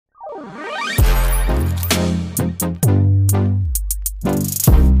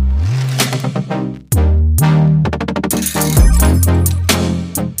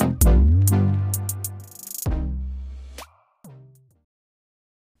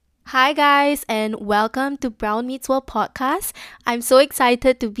Hi, guys, and welcome to Brown Meets World podcast. I'm so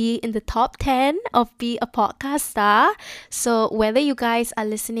excited to be in the top 10 of Be a Podcast Star. So, whether you guys are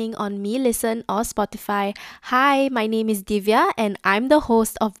listening on Me Listen or Spotify, hi, my name is Divya, and I'm the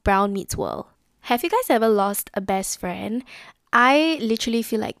host of Brown Meets World. Have you guys ever lost a best friend? I literally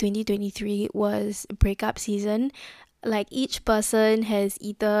feel like 2023 was breakup season. Like, each person has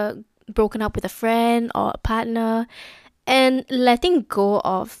either broken up with a friend or a partner, and letting go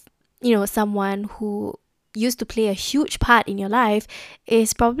of someone who used to play a huge part in your life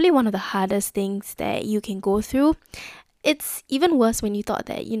is probably one of the hardest things that you can go through. It's even worse when you thought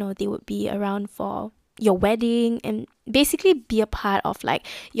that they would be around for your wedding and basically be a part of like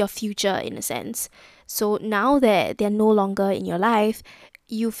your future in a sense. So now that they're no longer in your life,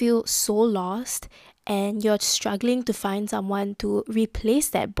 you feel so lost and you're struggling to find someone to replace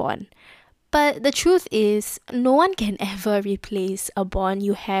that bond. But the truth is, no one can ever replace a bond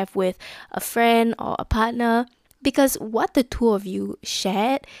you have with a friend or a partner, because what the two of you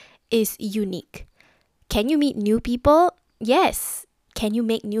shared is unique. Can you meet new people? Yes. Can you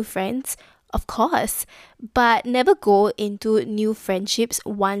make new friends? Of course. But never go into new friendships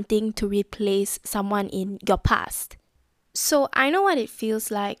wanting to replace someone in your past. So I know what it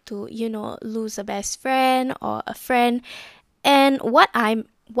feels like to, lose a best friend or a friend. And what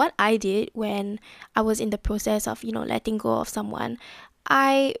I did when I was in the process of, letting go of someone,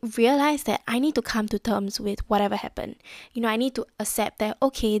 I realized that I need to come to terms with whatever happened. I need to accept that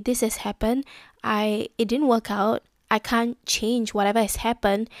okay, this has happened. It didn't work out. I can't change whatever has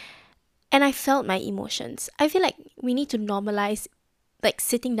happened. And I felt my emotions. I feel like we need to normalize like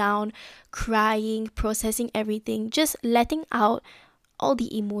sitting down, crying, processing everything, just letting out all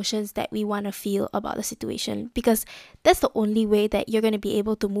the emotions that we want to feel about the situation, because that's the only way that you're going to be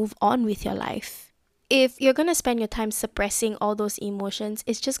able to move on with your life. If you're going to spend your time suppressing all those emotions,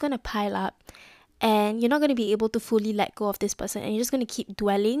 it's just going to pile up and you're not going to be able to fully let go of this person, and you're just going to keep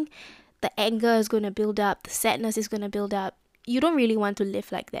dwelling. The anger is going to build up, the sadness is going to build up. You don't really want to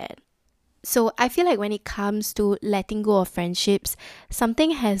live like that. So I feel like when it comes to letting go of friendships, something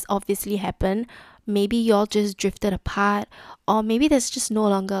has obviously happened. Maybe y'all just drifted apart, or maybe there's just no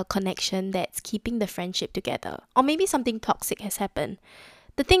longer a connection that's keeping the friendship together, or maybe something toxic has happened.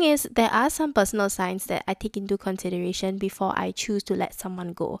 The thing is, there are some personal signs that I take into consideration before I choose to let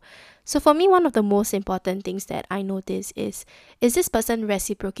someone go. So for me, one of the most important things that I notice is this person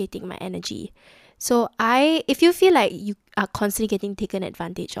reciprocating my energy? If you feel like you are constantly getting taken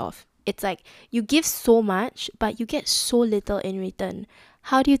advantage of, it's like you give so much, but you get so little in return.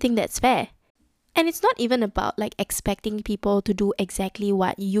 How do you think that's fair? And it's not even about like expecting people to do exactly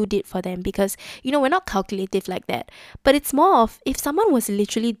what you did for them, because we're not calculative like that. But it's more of, if someone was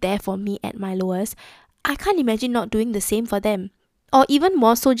literally there for me at my lowest, I can't imagine not doing the same for them. Or even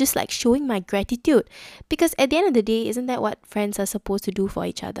more so, just like showing my gratitude. Because at the end of the day, isn't that what friends are supposed to do for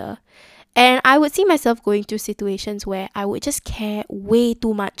each other? And I would see myself going through situations where I would just care way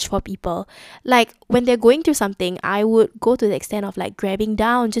too much for people. Like when they're going through something, I would go to the extent of like grabbing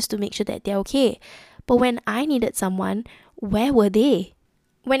down just to make sure that they're okay. But when I needed someone, where were they?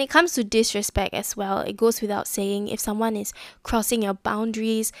 When it comes to disrespect as well, it goes without saying, if someone is crossing your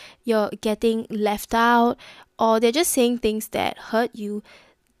boundaries, you're getting left out, or they're just saying things that hurt you,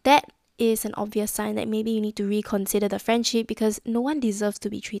 that is an obvious sign that maybe you need to reconsider the friendship, because no one deserves to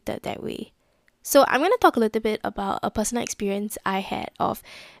be treated that way. So, I'm going to talk a little bit about a personal experience I had of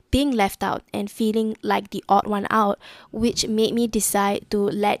being left out and feeling like the odd one out, which made me decide to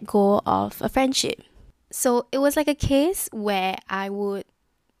let go of a friendship. So, it was like a case where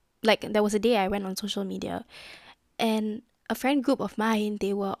there was a day I went on social media, and a friend group of mine,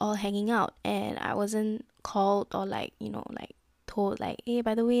 they were all hanging out, and I wasn't called or told like, hey,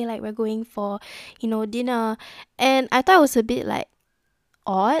 by the way, like we're going for dinner. And I thought it was a bit like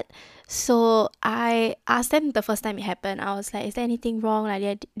odd. So I asked them the first time it happened. I was like, is there anything wrong? Like,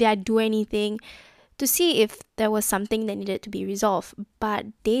 did I do anything, to see if there was something that needed to be resolved. But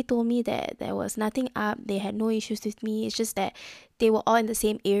they told me that there was nothing up. They had no issues with me. It's just that they were all in the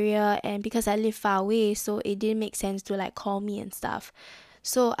same area, and because I live far away, so it didn't make sense to like call me and stuff.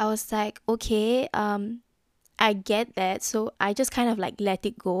 So I was like, okay, I get that. So I just kind of like let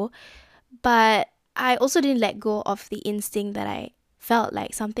it go. But I also didn't let go of the instinct that I felt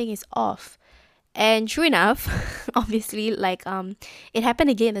like something is off. And true enough, obviously, it happened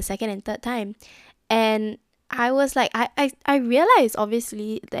again the second and third time. And I was like, I realized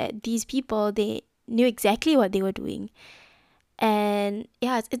obviously that these people, they knew exactly what they were doing. And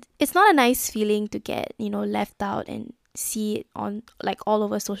yeah, it's not a nice feeling to get, left out and see it on like all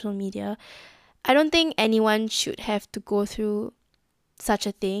over social media. I don't think anyone should have to go through such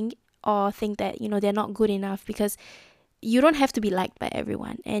a thing. or think that, they're not good enough, because you don't have to be liked by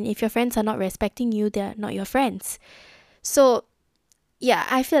everyone. And if your friends are not respecting you, they're not your friends. So yeah,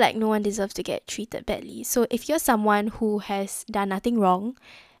 I feel like no one deserves to get treated badly. So if you're someone who has done nothing wrong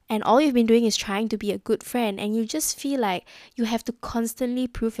and all you've been doing is trying to be a good friend, and you just feel like you have to constantly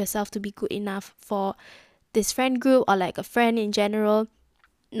prove yourself to be good enough for this friend group or like a friend in general,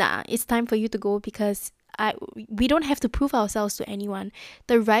 nah, it's time for you to go, because we don't have to prove ourselves to anyone.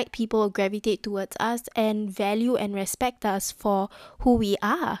 The right people will gravitate towards us and value and respect us for who we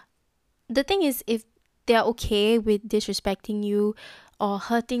are. The thing is, if they're okay with disrespecting you or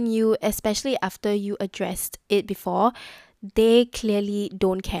hurting you, especially after you addressed it before, they clearly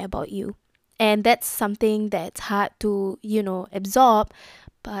don't care about you. And that's something that's hard to, absorb,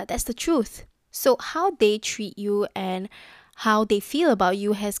 but that's the truth. So, how they treat you and how they feel about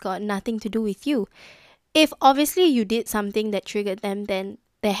you has got nothing to do with you. If obviously you did something that triggered them, then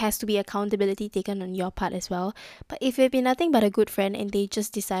there has to be accountability taken on your part as well. But if you've been nothing but a good friend and they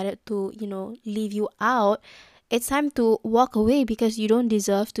just decided to, leave you out, it's time to walk away, because you don't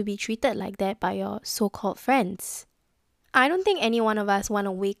deserve to be treated like that by your so-called friends. I don't think any one of us want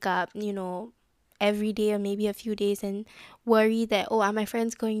to wake up, every day or maybe a few days and worry that, oh, are my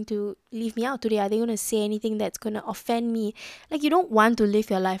friends going to leave me out today? Are they going to say anything that's going to offend me? Like, you don't want to live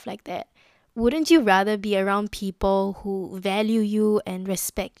your life like that. Wouldn't you rather be around people who value you and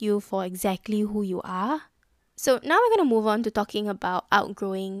respect you for exactly who you are? So now we're going to move on to talking about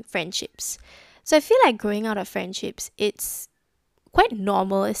outgrowing friendships. So I feel like growing out of friendships, it's quite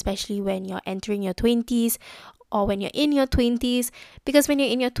normal, especially when you're entering your 20s or when you're in your 20s, because when you're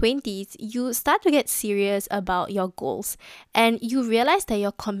in your 20s, you start to get serious about your goals, and you realize that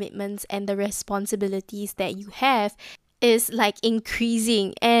your commitments and the responsibilities that you have is like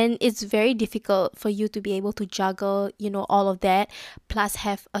increasing, and it's very difficult for you to be able to juggle, all of that plus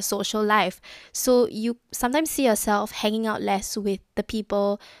have a social life. So you sometimes see yourself hanging out less with the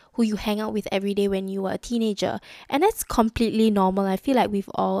people who you hang out with every day when you were a teenager, and that's completely normal. I feel like we've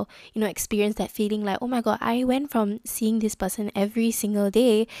all, experienced that feeling like, oh my god, I went from seeing this person every single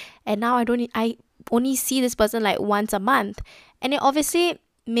day, and now I only see this person like once a month. And it obviously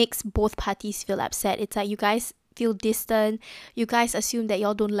makes both parties feel upset. It's like you guys feel distant, you guys assume that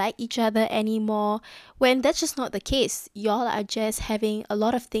y'all don't like each other anymore, when that's just not the case. Y'all are just having a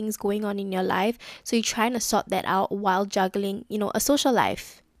lot of things going on in your life, so you're trying to sort that out while juggling, a social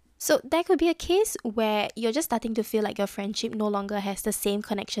life. So that could be a case where you're just starting to feel like your friendship no longer has the same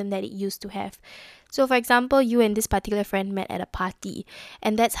connection that it used to have. So for example, you and this particular friend met at a party,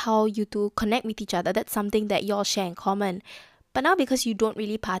 and that's how you two connect with each other. That's something that y'all share in common. But now, because you don't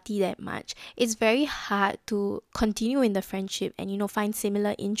really party that much, it's very hard to continue in the friendship and, find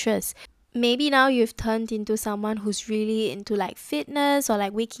similar interests. Maybe now you've turned into someone who's really into like fitness, or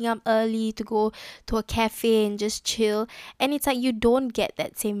like waking up early to go to a cafe and just chill. And it's like you don't get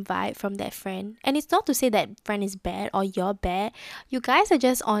that same vibe from that friend. And it's not to say that friend is bad or you're bad. You guys are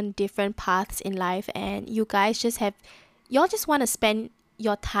just on different paths in life, and you guys y'all just want to spend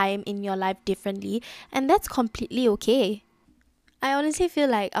your time in your life differently. And that's completely okay. I honestly feel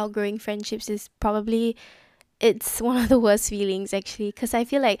like outgrowing friendships is probably, it's one of the worst feelings actually, because I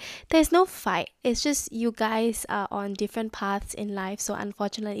feel like there's no fight. It's just you guys are on different paths in life, so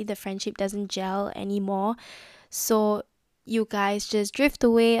unfortunately the friendship doesn't gel anymore. So you guys just drift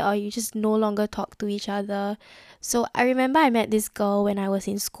away, or you just no longer talk to each other. So I remember I met this girl when I was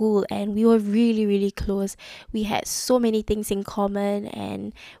in school, and we were really, really close. We had so many things in common,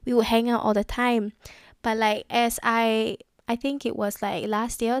 and we would hang out all the time. But like, as I think it was like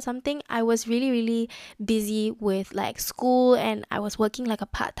last year or something, I was really, really busy with like school, and I was working like a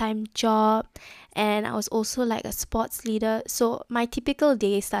part-time job, and I was also like a sports leader. So my typical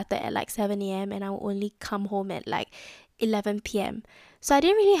day started at like 7 a.m. and I would only come home at like 11 p.m. So I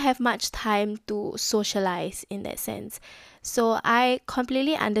didn't really have much time to socialize in that sense. So I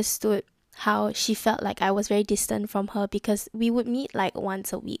completely understood how she felt like I was very distant from her, because we would meet like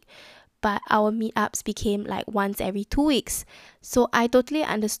once a week, but our meetups became like once every 2 weeks. So I totally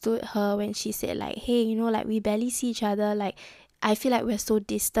understood her when she said like, hey, like we barely see each other, like I feel like we're so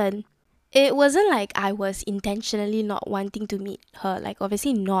distant. It wasn't like I was intentionally not wanting to meet her, like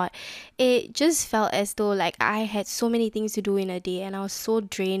obviously not. It just felt as though like I had so many things to do in a day, and I was so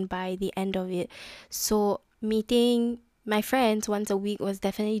drained by the end of it. So meeting my friends once a week was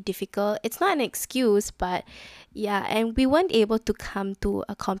definitely difficult. It's not an excuse, but yeah, and we weren't able to come to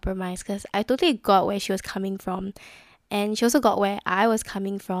a compromise, because I totally got where she was coming from, and she also got where I was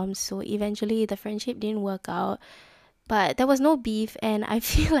coming from. So eventually the friendship didn't work out, but there was no beef. And I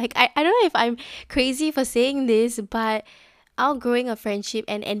feel like I don't know if I'm crazy for saying this, but outgrowing a friendship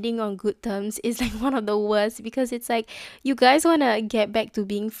and ending on good terms is like one of the worst, because it's like you guys want to get back to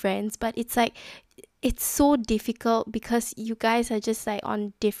being friends, but it's like it's so difficult because you guys are just like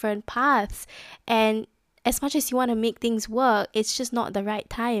on different paths, and as much as you want to make things work, it's just not the right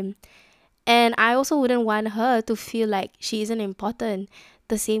time. And I also wouldn't want her to feel like she isn't important,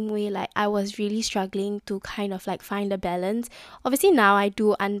 the same way like I was really struggling to kind of like find a balance. Obviously now I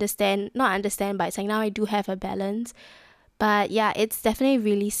do understand, not understand, but it's like now I do have a balance. But yeah, it's definitely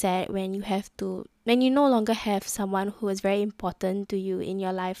really sad when when you no longer have someone who is very important to you in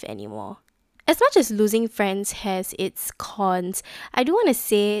your life anymore. As much as losing friends has its cons, I do want to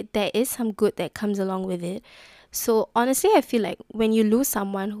say there is some good that comes along with it. So honestly, I feel like when you lose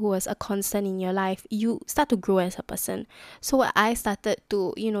someone who was a constant in your life, you start to grow as a person. So what I started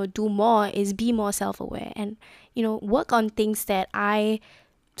to, do more is be more self-aware and, work on things that I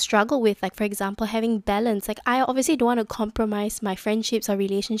struggle with, like for example having balance. Like I obviously don't want to compromise my friendships or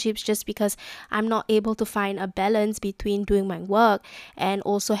relationships just because I'm not able to find a balance between doing my work and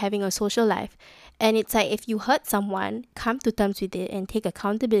also having a social life. And it's like if you hurt someone, come to terms with it and take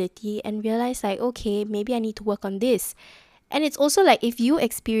accountability and realize like, okay, maybe I need to work on this. And it's also like if you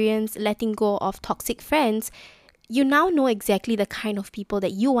experience letting go of toxic friends, you now know exactly the kind of people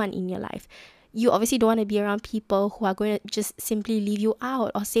that you want in your life. You obviously don't want to be around people who are going to just simply leave you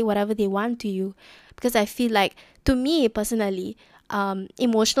out or say whatever they want to you. Because I feel like, to me personally,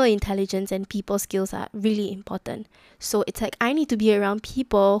 emotional intelligence and people skills are really important. So it's like I need to be around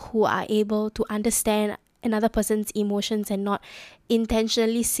people who are able to understand another person's emotions and not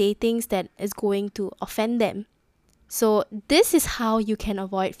intentionally say things that is going to offend them. So this is how you can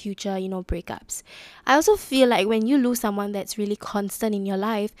avoid future, breakups. I also feel like when you lose someone that's really constant in your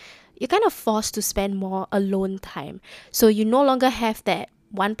life, you're kind of forced to spend more alone time. So you no longer have that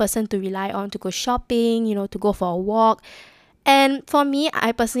one person to rely on to go shopping, to go for a walk. And for me,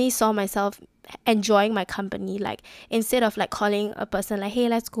 I personally saw myself enjoying my company. Like instead of like calling a person like, hey,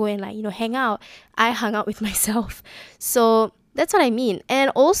 let's go and like, hang out, I hung out with myself. So that's what I mean. And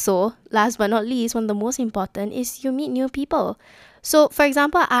also, last but not least, one of the most important is you meet new people. So for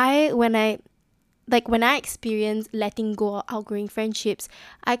example, when I experienced letting go or outgrowing friendships,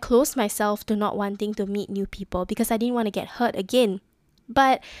 I closed myself to not wanting to meet new people because I didn't want to get hurt again.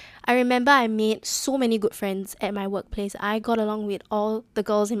 But I remember I made so many good friends at my workplace. I got along with all the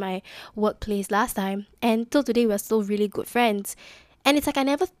girls in my workplace last time, and till today we're still really good friends. And it's like I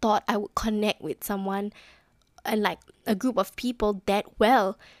never thought I would connect with someone and like a group of people that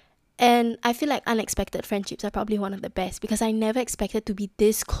well. And I feel like unexpected friendships are probably one of the best because I never expected to be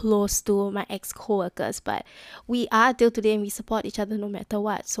this close to my ex-coworkers, but we are till today and we support each other no matter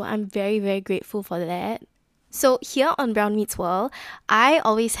what. So I'm very, very grateful for that. So here on Brown Meets World, I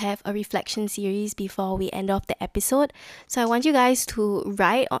always have a reflection series before we end off the episode. So I want you guys to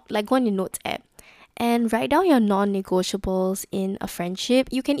go on your notes app and write down your non-negotiables in a friendship.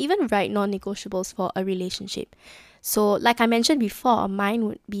 You can even write non-negotiables for a relationship. So like I mentioned before, mine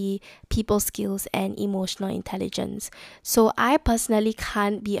would be people skills and emotional intelligence. So I personally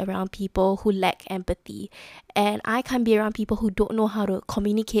can't be around people who lack empathy, and I can't be around people who don't know how to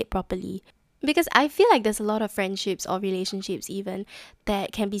communicate properly. Because I feel like there's a lot of friendships or relationships even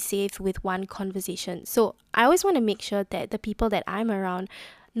that can be saved with one conversation. So I always want to make sure that the people that I'm around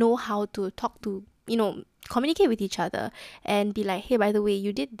know how to talk to, communicate with each other and be like, hey, by the way,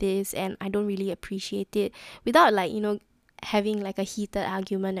 you did this and I don't really appreciate it, without like, having like a heated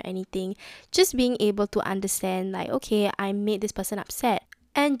argument or anything. Just being able to understand like, okay, I made this person upset.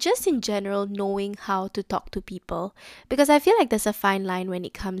 And just in general, knowing how to talk to people. Because I feel like there's a fine line when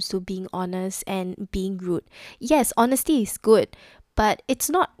it comes to being honest and being rude. Yes, honesty is good, but it's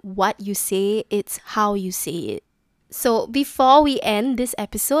not what you say, it's how you say it. So before we end this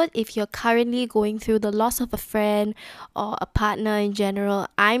episode, if you're currently going through the loss of a friend or a partner in general,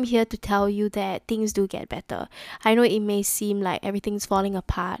 I'm here to tell you that things do get better. I know it may seem like everything's falling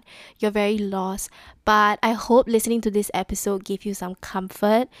apart, you're very lost, but I hope listening to this episode gave you some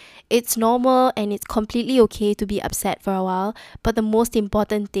comfort. It's normal and it's completely okay to be upset for a while, but the most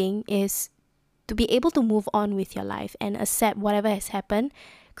important thing is to be able to move on with your life and accept whatever has happened.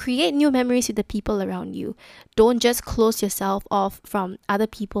 Create new memories with the people around you. Don't just close yourself off from other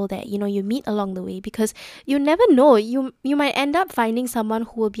people that you meet along the way, because you never know, you might end up finding someone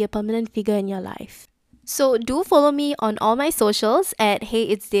who will be a permanent figure in your life. So do follow me on all my socials at Hey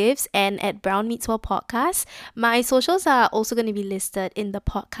It's Divs and at Brown Meets World Podcast. My socials are also going to be listed in the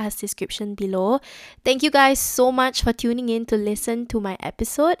podcast description below. Thank you guys so much for tuning in to listen to my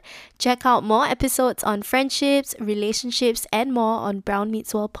episode. Check out more episodes on friendships, relationships, and more on Brown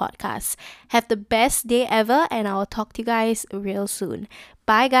Meets World Podcast. Have the best day ever, and I'll talk to you guys real soon.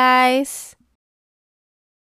 Bye, guys.